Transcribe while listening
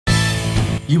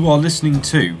You are listening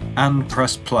to And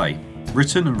Press Play,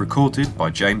 written and recorded by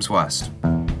James West.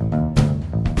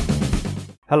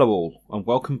 Hello all, and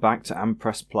welcome back to And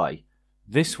Press Play.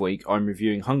 This week I'm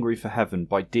reviewing Hungry for Heaven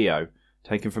by Dio,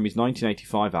 taken from his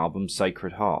 1985 album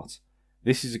Sacred Heart.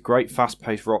 This is a great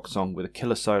fast-paced rock song with a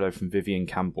killer solo from Vivian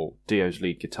Campbell, Dio's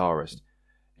lead guitarist.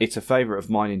 It's a favourite of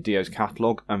mine in Dio's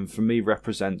catalogue, and for me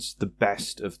represents the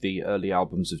best of the early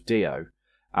albums of Dio,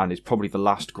 and is probably the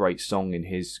last great song in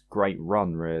his great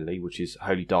run really, which is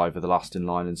Holy Diver, The Last in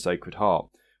Line and Sacred Heart,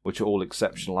 which are all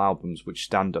exceptional albums which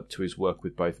stand up to his work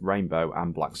with both Rainbow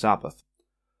and Black Sabbath.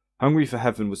 Hungry for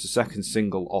Heaven was the second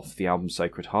single off the album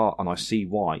Sacred Heart, and I see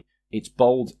why. It's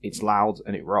bold, it's loud,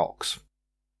 and it rocks.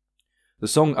 The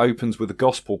song opens with a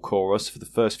gospel chorus for the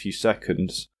first few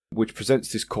seconds, which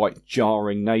presents this quite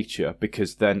jarring nature,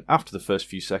 because then after the first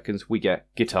few seconds we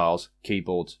get guitars,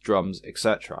 keyboards, drums,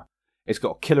 etc. It's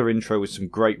got a killer intro with some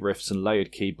great riffs and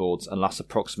layered keyboards, and lasts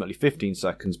approximately 15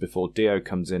 seconds before Dio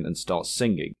comes in and starts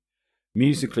singing.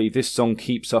 Musically, this song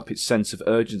keeps up its sense of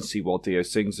urgency while Dio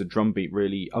sings. The drum beat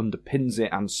really underpins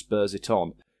it and spurs it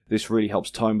on. This really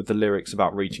helps time with the lyrics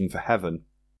about reaching for heaven.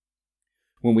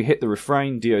 When we hit the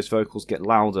refrain, Dio's vocals get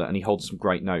louder and he holds some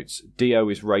great notes. Dio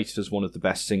is rated as one of the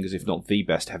best singers, if not the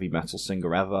best heavy metal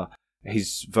singer ever.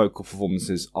 His vocal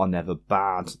performances are never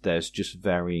bad, there's just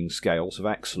varying scales of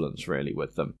excellence really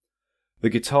with them.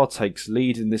 The guitar takes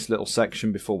lead in this little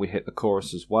section before we hit the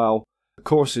chorus as well. The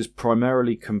chorus is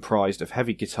primarily comprised of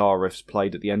heavy guitar riffs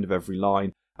played at the end of every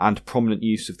line and prominent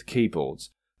use of the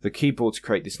keyboards. The keyboards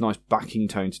create this nice backing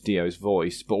tone to Dio's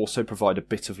voice, but also provide a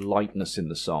bit of lightness in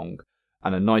the song,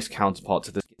 and a nice counterpart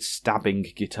to the stabbing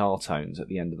guitar tones at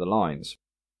the end of the lines.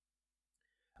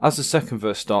 As the second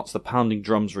verse starts, the pounding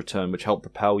drums return, which help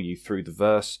propel you through the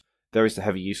verse. There is the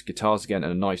heavy use of guitars again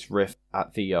and a nice riff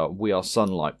at the We Are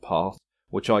Sunlight part,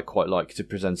 which I quite like to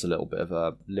present a little bit of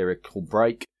a lyrical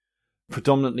break.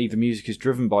 Predominantly the music is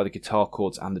driven by the guitar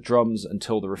chords and the drums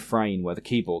until the refrain where the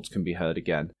keyboards can be heard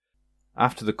again.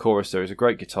 After the chorus there is a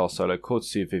great guitar solo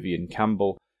courtesy of Vivian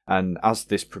Campbell, and as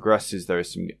this progresses there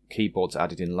is some keyboards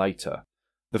added in later.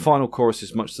 The final chorus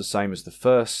is much the same as the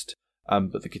first,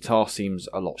 but the guitar seems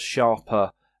a lot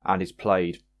sharper and is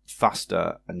played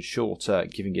faster and shorter,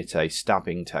 giving it a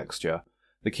stabbing texture.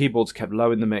 The keyboard's kept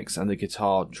low in the mix and the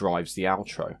guitar drives the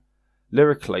outro.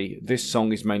 Lyrically, this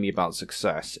song is mainly about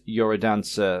success. You're a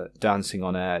dancer, dancing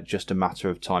on air, just a matter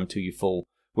of time till you fall,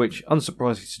 which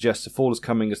unsurprisingly suggests the fall is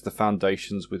coming as the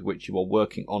foundations with which you are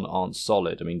working on aren't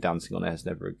solid. I mean, dancing on air is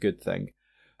never a good thing.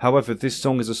 However, this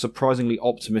song is a surprisingly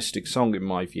optimistic song in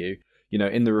my view. You know,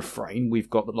 in the refrain, we've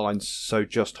got the lines, so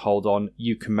just hold on,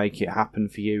 you can make it happen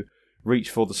for you, reach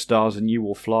for the stars and you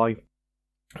will fly,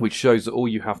 which shows that all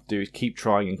you have to do is keep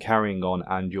trying and carrying on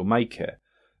and you'll make it.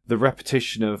 The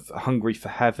repetition of Hungry for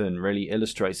Heaven really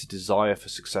illustrates the desire for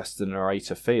success the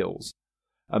narrator feels.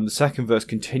 The second verse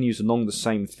continues along the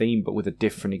same theme but with a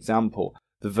different example.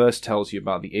 The verse tells you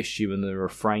about the issue and the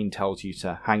refrain tells you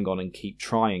to hang on and keep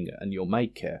trying and you'll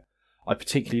make it. I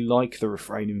particularly like the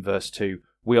refrain in verse 2,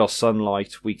 we are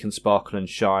sunlight, we can sparkle and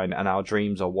shine, and our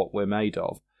dreams are what we're made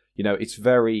of. You know, it's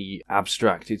very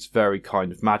abstract, it's very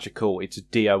kind of magical, it's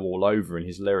Dio all over in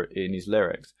his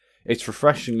lyrics. It's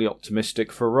refreshingly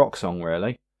optimistic for a rock song,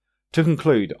 really. To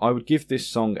conclude, I would give this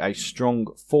song a strong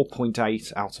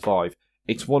 4.8 out of 5.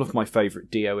 It's one of my favourite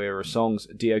Dio-era songs.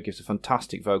 Dio gives a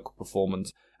fantastic vocal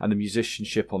performance, and the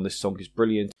musicianship on this song is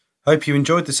brilliant. Hope you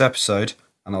enjoyed this episode,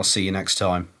 and I'll see you next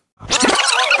time.